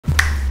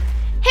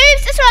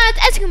It's Ron,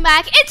 welcome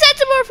back. It's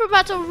time more for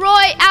Battle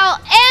Royale,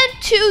 and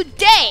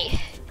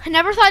today, I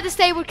never thought this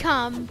day would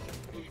come,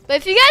 but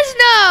if you guys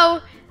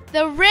know,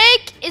 the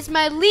rig is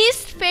my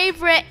least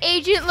favorite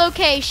agent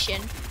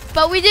location.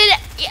 But we did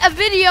a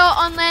video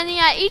on landing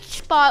at each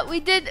spot. We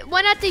did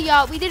one at the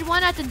yacht, we did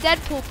one at the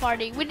Deadpool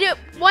party, we did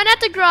one at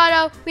the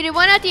grotto, we did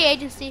one at the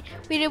agency,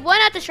 we did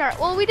one at the shark.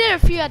 Well, we did a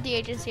few at the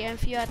agency and a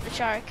few at the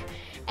shark.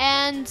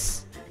 And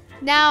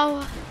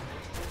now,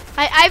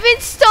 I've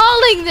been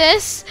stalling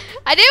this.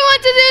 I didn't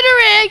want to do the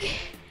rig,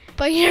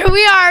 but here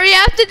we are. We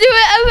have to do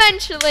it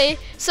eventually.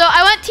 So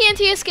I want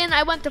TNT skin.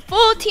 I want the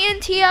full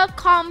TNT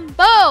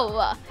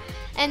combo.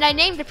 And I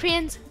named the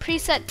preset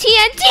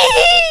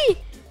TNT!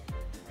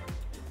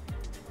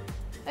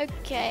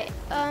 Okay,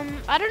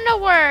 I don't know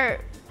where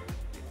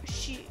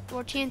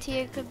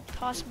TNT could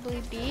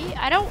possibly be.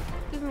 I don't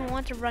even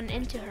want to run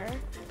into her.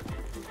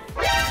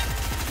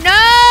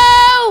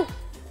 No!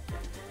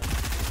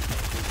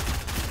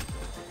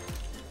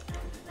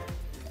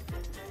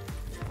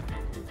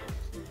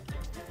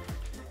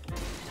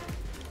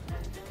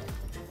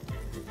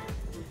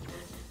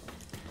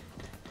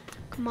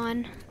 Come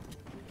on.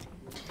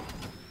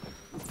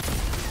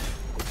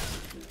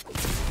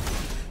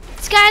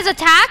 This guy's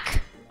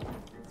attack?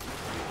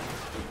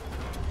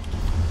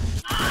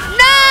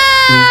 No!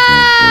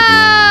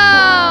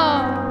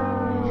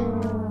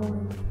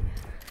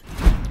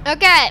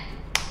 Okay.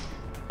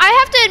 I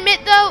have to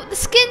admit though, the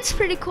skin's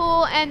pretty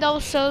cool and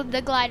also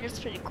the glider's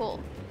pretty cool.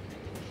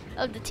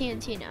 Of the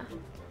TNTINA.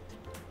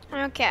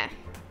 Okay.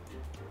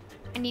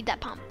 I need that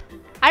pump.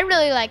 I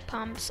really like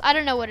pumps. I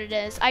don't know what it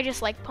is. I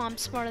just like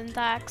pumps more than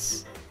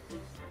tacks.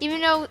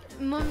 Even though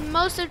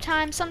most of the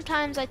time,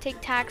 sometimes I take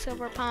tacks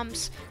over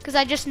pumps because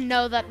I just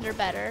know that they're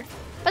better.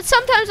 But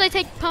sometimes I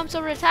take pumps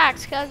over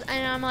tacks and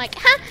I'm like,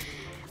 huh,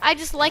 I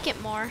just like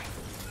it more.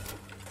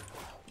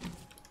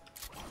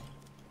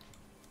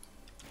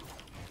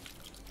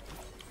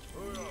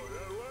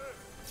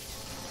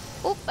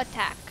 Oop,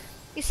 attack.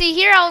 You see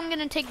here I'm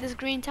gonna take this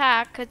green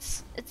tack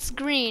because it's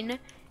green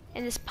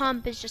and this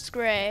pump is just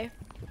gray.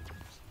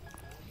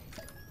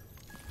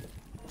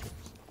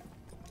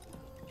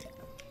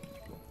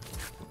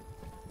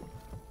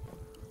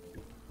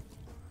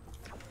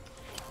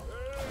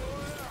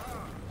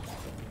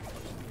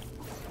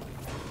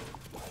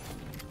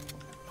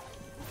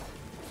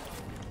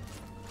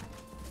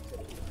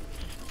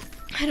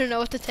 I don't know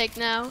what to take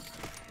now.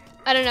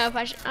 I don't know if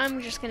I should.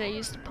 I'm just gonna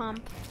use the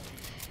pump.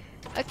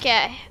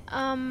 Okay.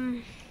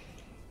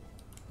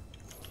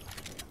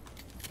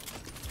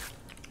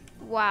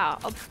 Wow,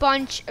 a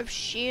bunch of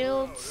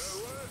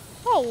shields.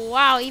 Oh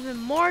wow, even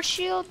more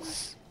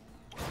shields.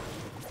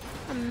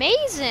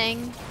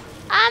 Amazing.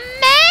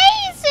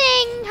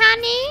 Amazing,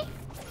 honey.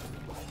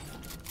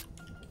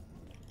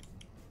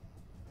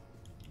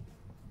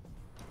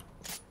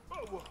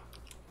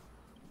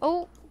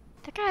 Oh,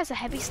 that guy has a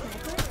heavy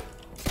sniper.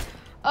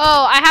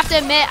 Oh, I have to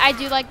admit, I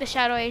do like the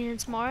shadow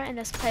agents more, and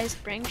this place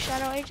brings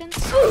shadow agents.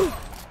 Is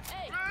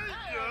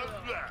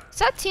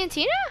that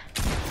TNTINA?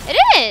 It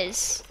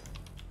is.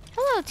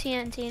 Hello,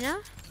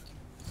 TNTINA.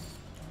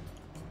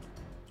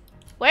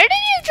 Where did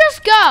you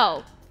just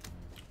go?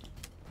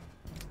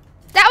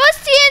 That was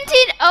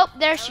TNTINA. Oh,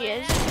 there she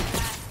is.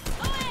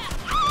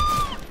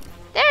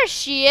 There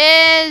she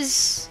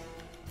is.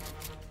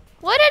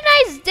 What a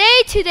nice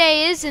day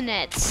today, isn't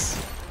it?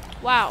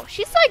 Wow,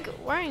 she's like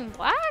wearing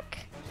black?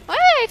 Wait,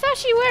 I thought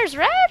she wears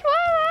red?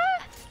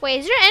 What? Wait,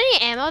 is there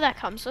any ammo that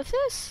comes with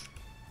this?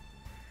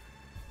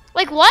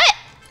 Like what?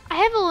 I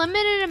have a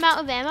limited amount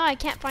of ammo. I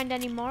can't find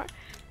any more.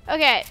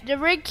 Okay, the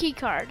rig key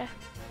card.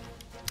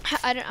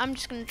 I'm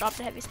just gonna drop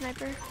the heavy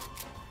sniper.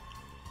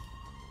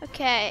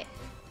 Okay,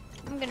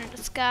 I'm gonna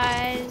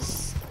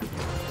disguise.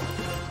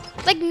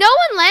 Like no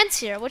one lands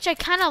here, which I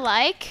kind of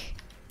like.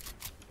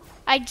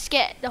 I just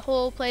get the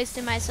whole place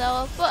to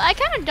myself. Well, I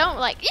kind of don't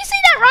like. You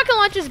see that rocket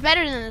launcher is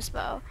better than this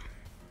bow.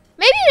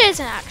 Maybe it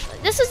isn't actually.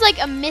 This is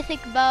like a mythic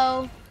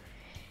bow.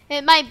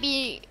 It might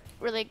be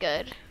really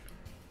good.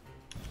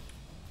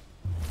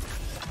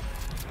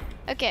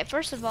 Okay,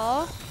 first of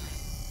all,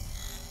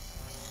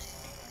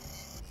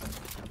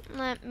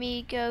 let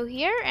me go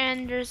here,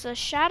 and there's a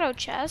shadow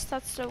chest.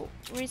 That's the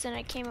reason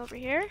I came over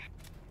here.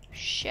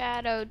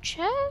 Shadow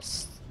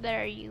chest.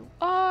 There you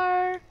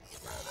are.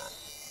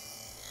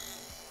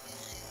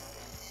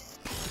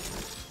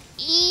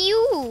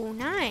 Ew,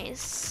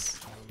 nice.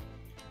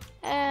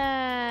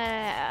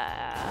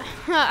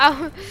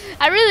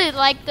 I really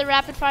like the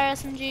rapid fire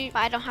SMG, but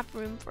I don't have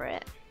room for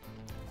it,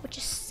 which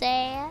is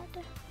sad.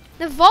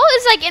 The vault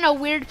is like in a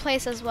weird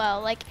place as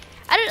well. Like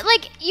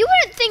you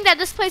wouldn't think that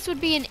this place would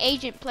be an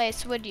agent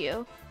place, would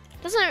you?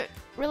 Doesn't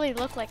really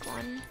look like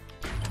one.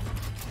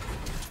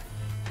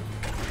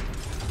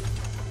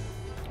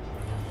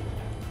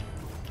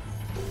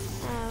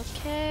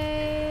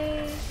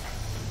 Okay.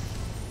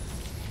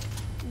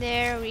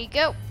 There we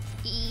go.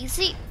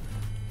 Easy.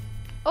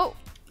 Oh,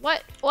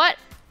 what? What?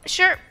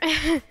 Sure.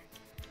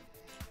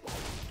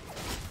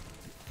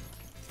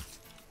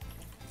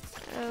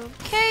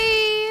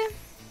 Okay.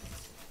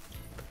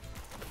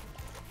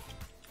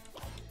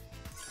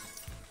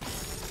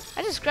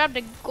 just grabbed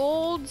a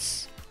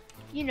gold's,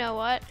 you know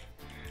what?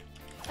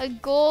 A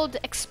gold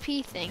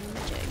XP thing,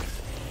 magic.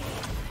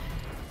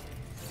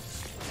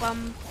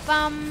 Bum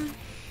bum.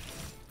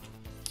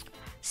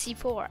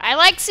 C4. I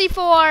like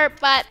C4,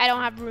 but I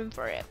don't have room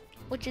for it,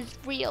 which is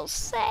real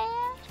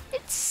sad.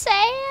 It's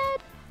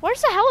sad.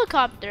 Where's the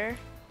helicopter?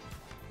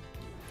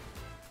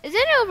 Is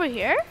it over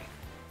here?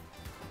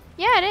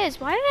 Yeah, it is.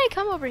 Why did I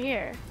come over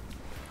here?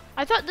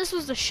 I thought this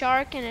was the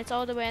shark and it's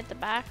all the way at the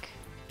back.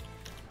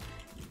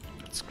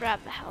 Let's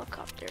grab the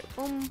helicopter.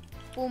 Boom,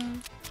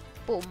 boom,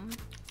 boom.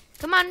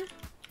 Come on,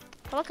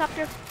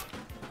 helicopter.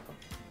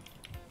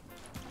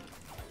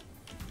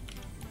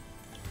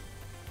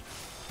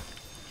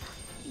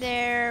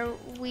 There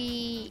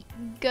we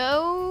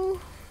go.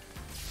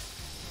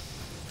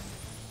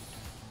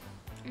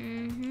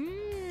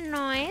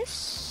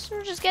 Nice.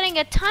 We're just getting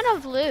a ton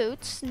of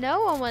loot.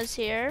 No one was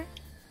here.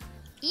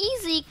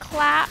 Easy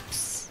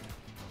claps.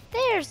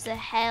 There's the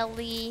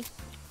heli.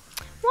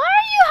 Why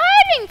are you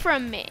hiding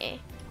from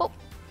me? Oh.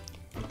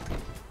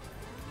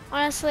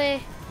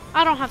 Honestly,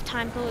 I don't have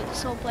time to loot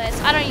this whole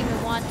place. I don't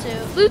even want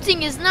to.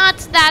 Looting is not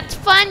that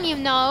fun, you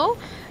know.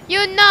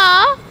 You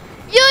know.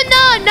 You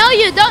know. No,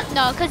 you don't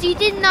know. Because you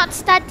did not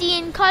study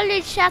in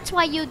college. That's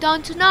why you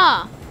don't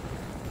know.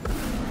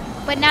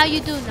 But now you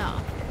do know.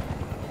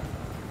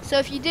 So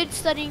if you did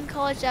study in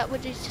college, that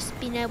would have just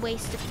been a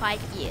waste of 5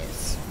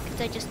 years.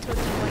 Because I just told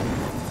you what.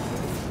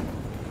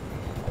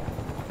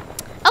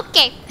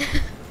 Okay.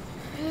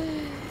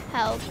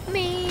 Help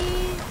me.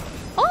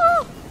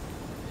 Oh!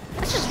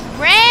 Let's just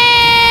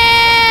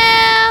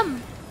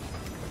ram!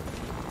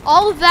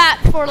 All that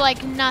for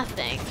like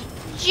nothing.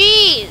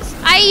 Jeez.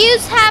 I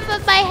used half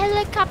of my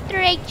helicopter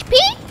HP?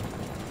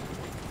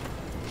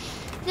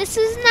 This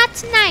is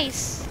not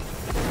nice.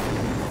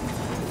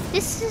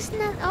 This is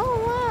not.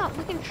 Oh wow,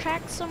 we can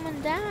track someone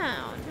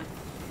down.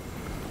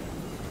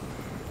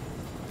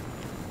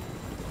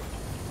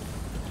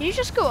 Can you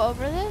just go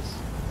over this?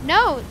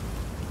 No,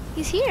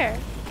 he's here.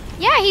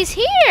 Yeah, he's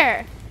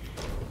here.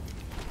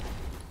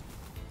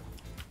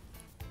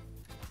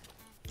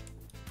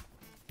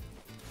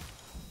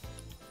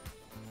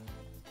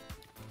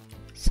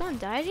 Someone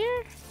died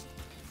here?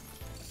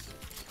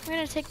 I'm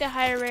gonna take the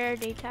higher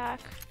rarity tack.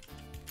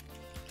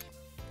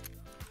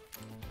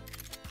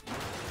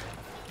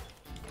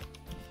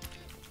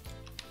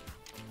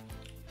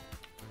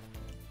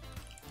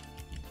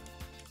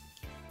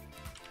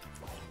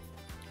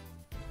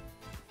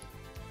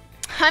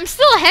 I'm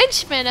still a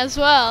henchman as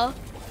well.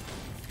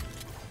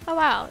 Oh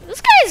wow,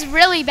 this guy is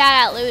really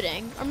bad at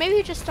looting. Or maybe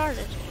he just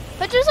started.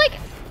 But there's like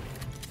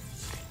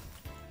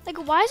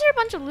why is there a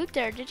bunch of loot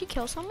there? Did he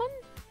kill someone?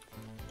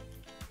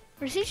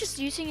 Or is he just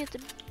using it to...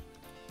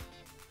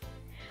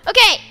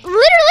 Okay,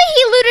 literally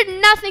he looted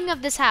nothing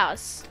of this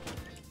house.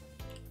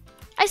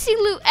 I see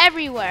loot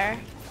everywhere.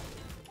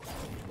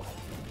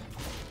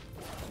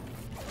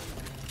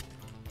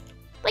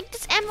 Like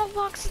this ammo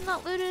box is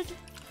not looted.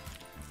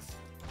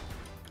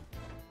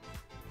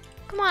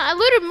 Come on, I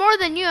looted more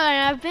than you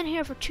and I've been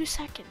here for 2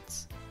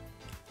 seconds.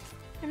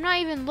 I'm not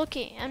even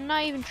looking. I'm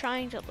not even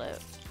trying to loot.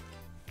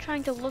 I'm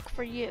trying to look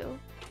for you.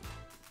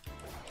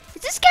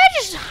 Is this guy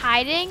just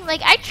hiding?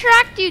 Like, I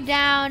tracked you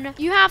down.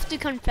 You have to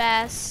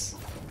confess.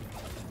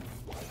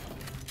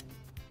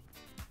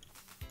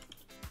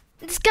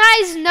 This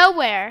guy's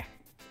nowhere.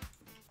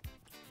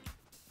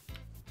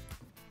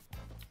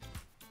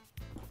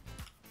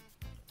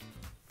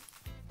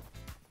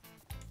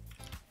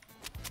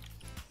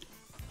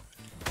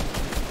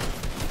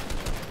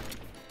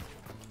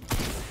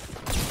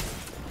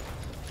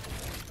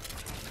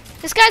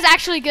 This guy's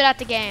actually good at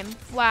the game.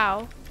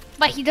 Wow.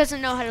 But he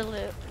doesn't know how to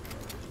loot.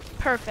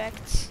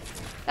 Perfect.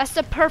 That's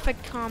the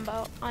perfect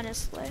combo,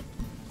 honestly.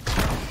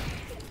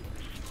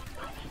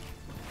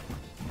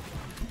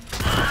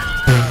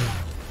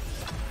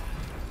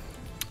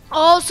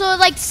 Also,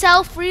 like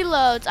self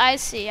reloads. I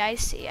see.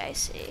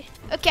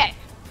 Okay.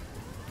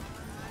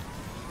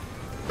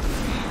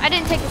 I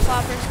didn't take the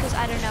floppers because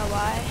I don't know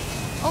why.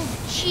 Oh,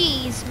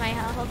 jeez, my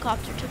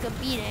helicopter took a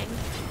beating.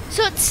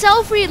 So it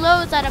self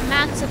reloads at a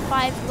max of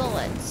 5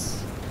 bullets.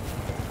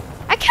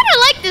 I kind of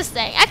like this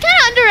thing. I kind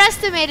of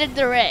underestimated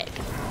the rig.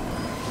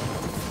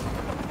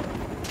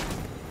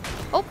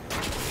 Oh,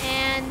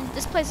 and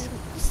this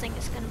thing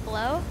is gonna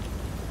blow.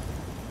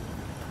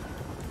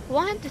 I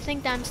want him to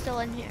think that I'm still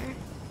in here.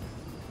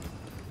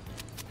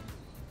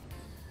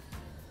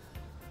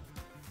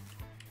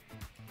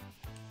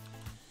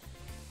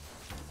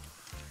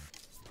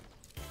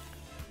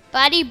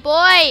 Buddy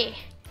boy,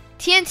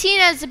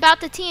 TNTINA is about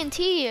to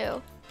TNT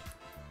you.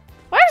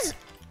 Where's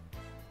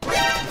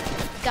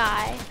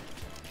guy?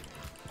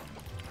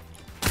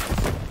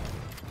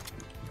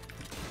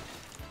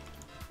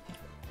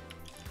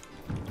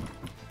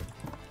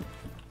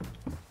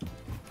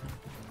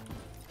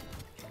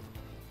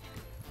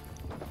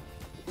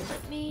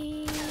 Let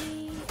me.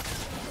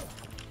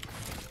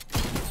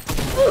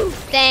 Ooh,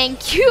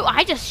 thank you.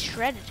 I just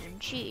shredded him.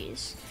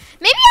 Jeez.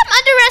 Maybe I'm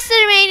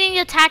underestimating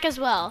the attack as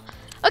well.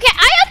 Okay,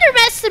 I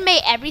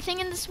underestimate everything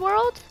in this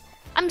world.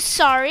 I'm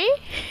sorry.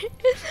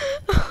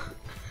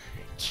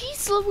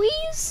 Jeez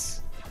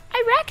Louise.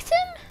 I wrecked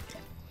him.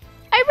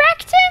 I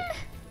wrecked him.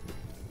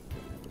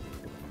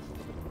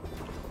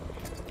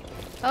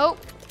 Oh.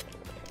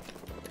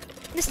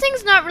 This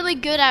thing's not really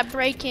good at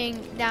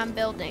breaking down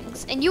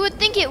buildings. And you would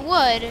think it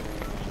would.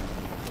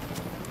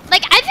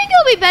 Like, I think it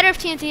would be better if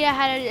TNTINA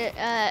had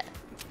a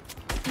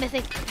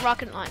mythic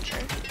rocket launcher.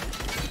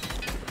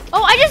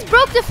 Oh, I just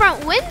broke the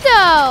front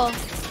window.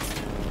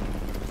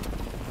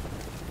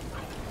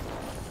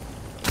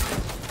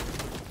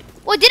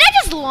 Well, did I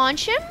just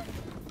launch him?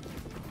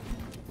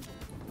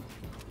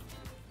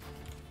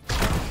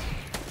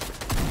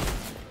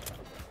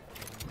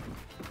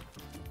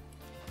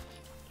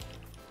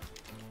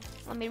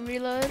 Let me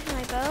reload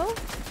my bow.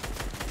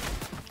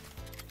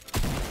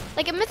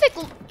 Like a mythic,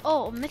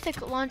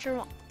 mythic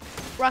launcher,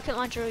 rocket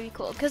launcher would be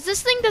cool. Cause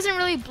this thing doesn't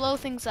really blow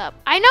things up.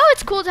 I know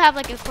it's cool to have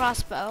like a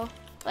crossbow,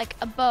 like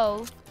a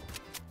bow,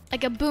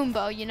 like a boom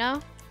bow, you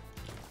know?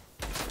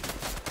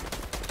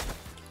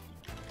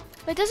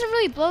 But it doesn't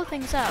really blow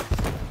things up.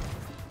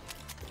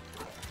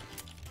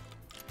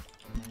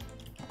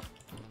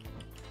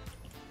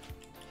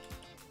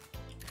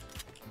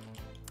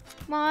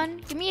 Come on,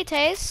 give me a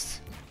taste.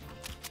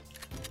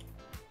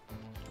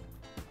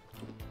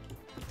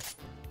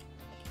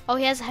 Oh,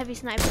 he has a heavy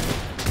sniper.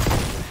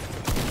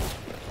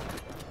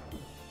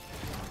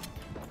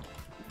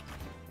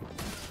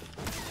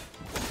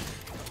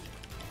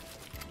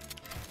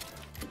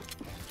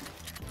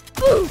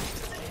 Ooh!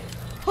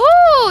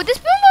 Oh, this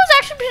boom bow is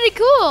actually pretty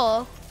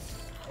cool.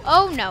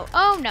 Oh no,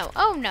 oh no,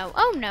 oh no,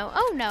 oh no,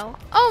 oh no,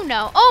 oh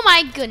no, oh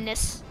my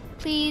goodness.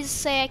 Please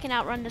say I can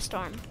outrun the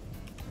storm.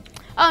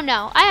 Oh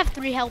no, I have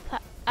 3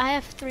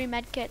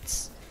 med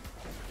kits.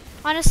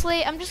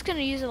 Honestly, I'm just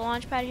gonna use a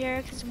launch pad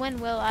here, because when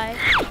will I?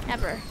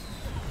 Never.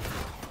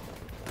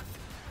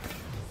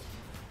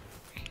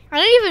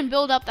 I didn't even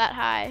build up that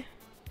high.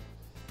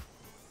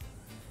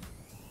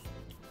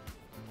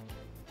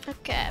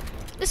 Okay.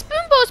 This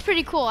boom bow is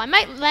pretty cool. I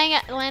might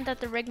land at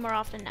the rig more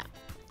often now.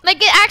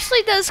 Like, it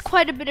actually does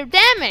quite a bit of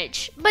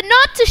damage, but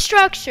not to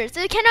structures.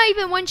 It cannot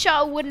even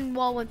one-shot a wooden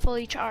wall when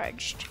fully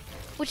charged,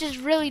 which is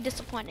really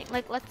disappointing.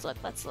 Like, let's look.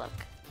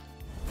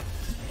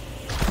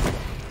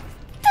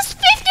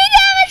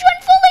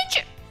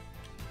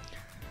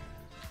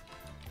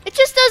 It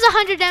just does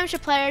 100 damage to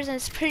players and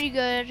it's pretty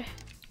good.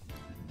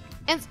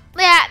 And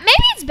yeah,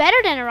 maybe it's better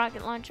than a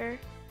rocket launcher.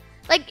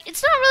 Like,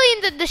 it's not really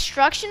in the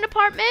destruction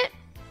department,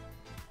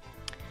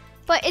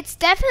 but it's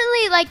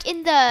definitely like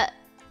in the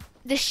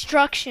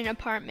destruction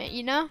department,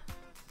 you know?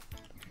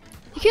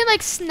 You can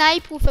like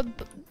snipe with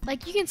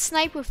you can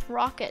snipe with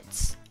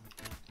rockets.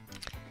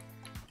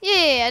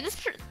 Yeah, this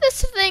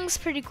thing's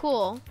pretty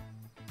cool.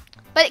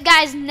 But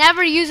guys,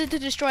 never use it to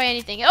destroy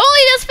anything. It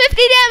only does 50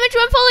 damage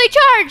when fully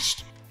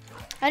charged.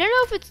 I don't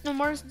know if it's the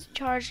more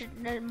charged,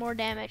 more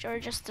damage, or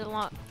just the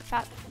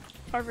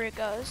farther it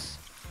goes.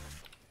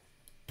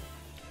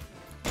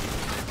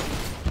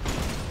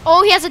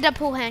 Oh, he has a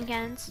Deadpool hand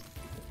cannons.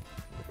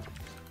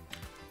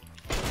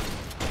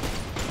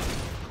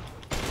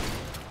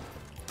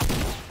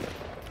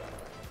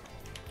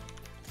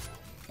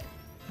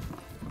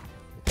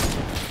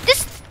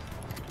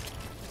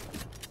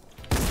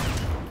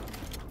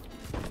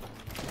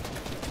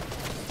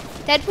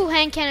 Deadpool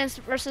hand cannons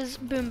versus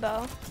boom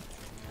bow.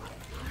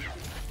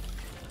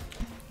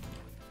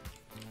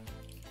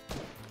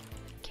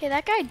 Okay,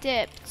 that guy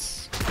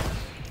dipped.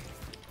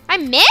 I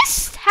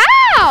missed?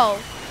 How?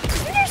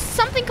 Isn't there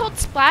something called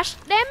splash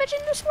damage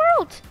in this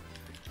world?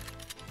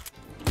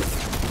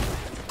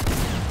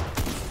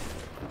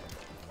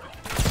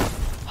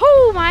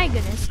 Oh my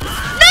goodness.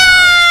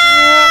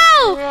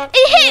 No!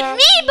 It hit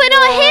me, but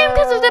not him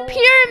because of the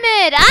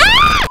pyramid.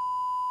 Ah!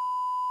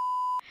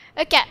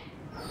 Okay.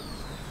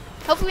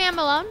 Hopefully I'm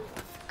alone,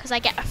 because I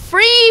get a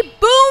free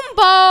boom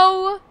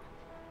bow.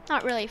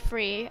 Not really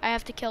free. I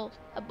have to kill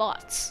a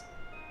bots.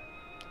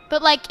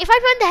 But like, if I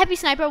run the heavy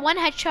sniper, 1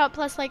 headshot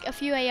plus like a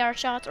few AR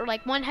shots, or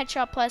like 1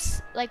 headshot plus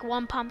like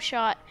 1 pump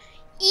shot,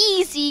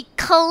 easy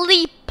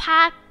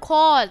Kalipa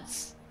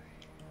cause.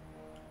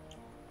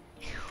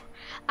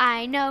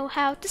 I know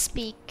how to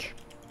speak.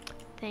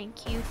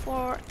 Thank you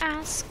for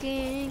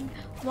asking.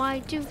 Why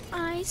do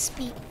I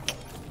speak?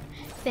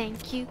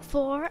 Thank you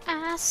for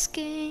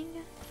asking.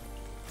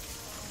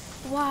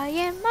 Why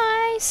am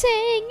I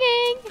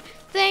singing?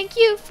 Thank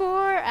you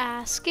for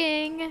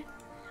asking.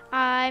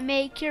 I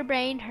make your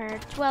brain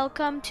hurt.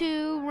 Welcome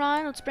to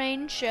Ronald's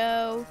Brain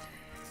Show.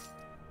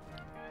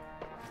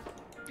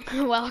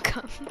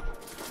 Welcome.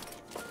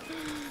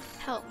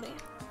 Help me.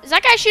 Is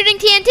that guy shooting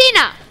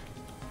TNTINA?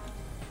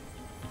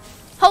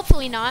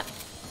 Hopefully not.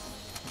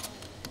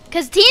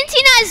 Because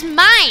TNTINA is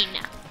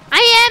mine.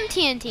 I am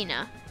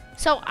TNTINA.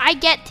 So I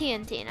get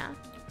TNTINA.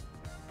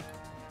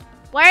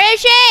 Where is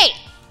she?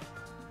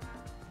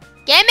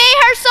 Give me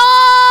her soul!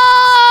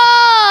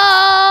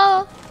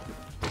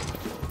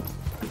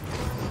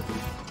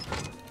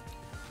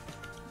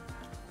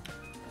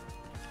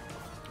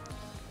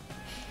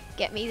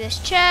 Get me this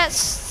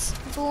chest.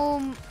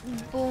 Boom,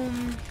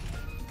 boom.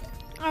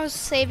 I was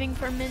saving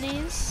for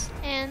minis,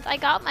 and I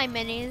got my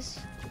minis.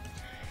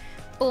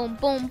 Boom,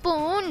 boom,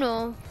 boom,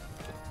 no.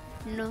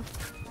 No.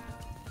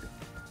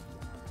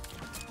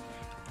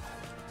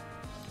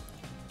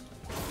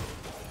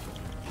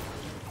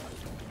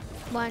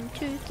 One,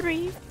 2,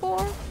 3, 4,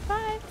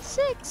 5,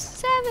 6,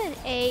 7,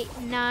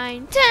 8,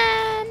 9,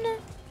 10.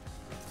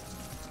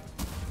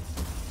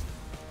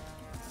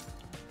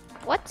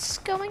 What's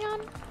going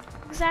on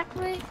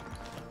exactly?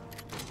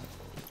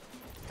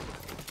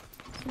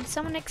 Can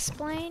someone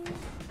explain?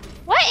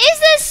 What is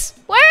this?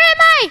 Where am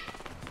I?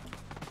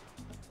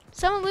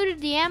 Someone looted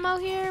the ammo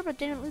here, but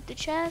didn't loot the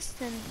chest,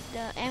 and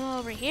the ammo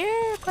over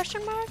here?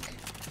 Question mark.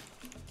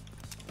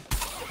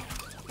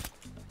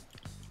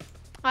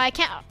 Oh, I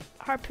can't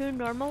harpoon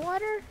normal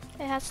water.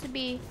 It has to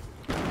be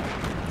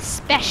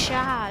special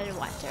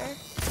water.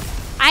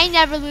 I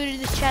never looted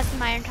this chest in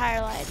my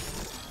entire life.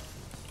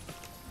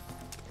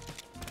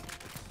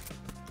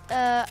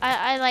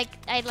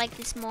 I like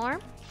this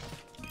more.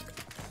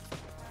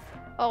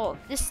 Oh,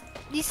 these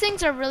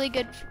things are really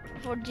good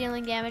for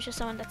dealing damage to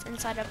someone that's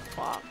inside a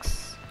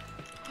box.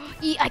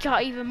 I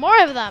got even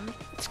more of them.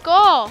 Let's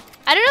go.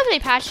 I don't know if they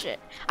patched it.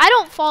 I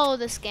don't follow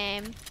this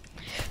game.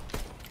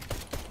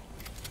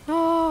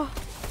 Oh.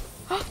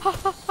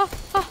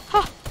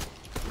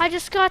 I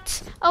just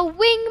got a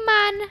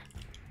wingman.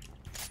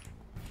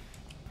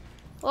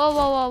 Whoa,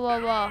 whoa, whoa, whoa,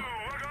 whoa.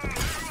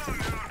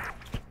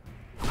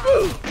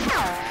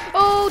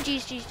 Oh,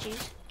 jeez, jeez,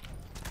 jeez.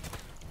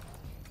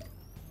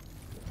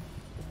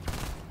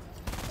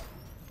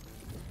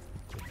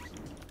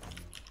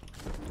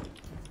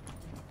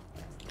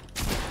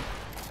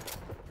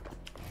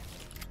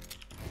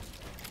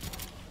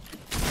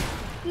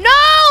 No,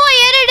 I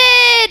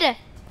edited!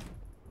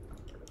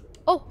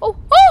 Oh, oh,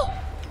 oh!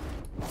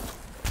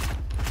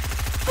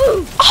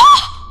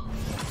 Oh!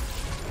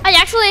 I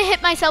actually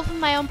hit myself in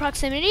my own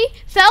proximity,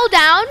 fell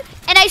down,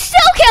 and I still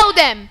killed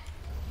him!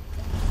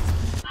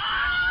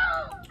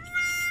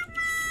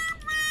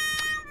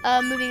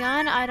 Moving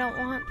on, I don't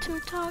want to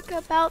talk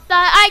about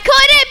that. I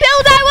couldn't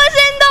build, I was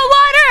in the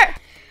water!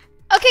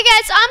 Okay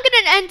guys, so I'm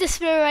gonna end this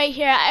video right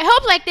here. I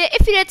hope you liked it.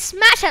 If you did,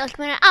 smash that like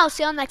button. I'll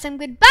see you all next time.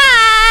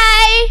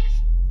 Goodbye!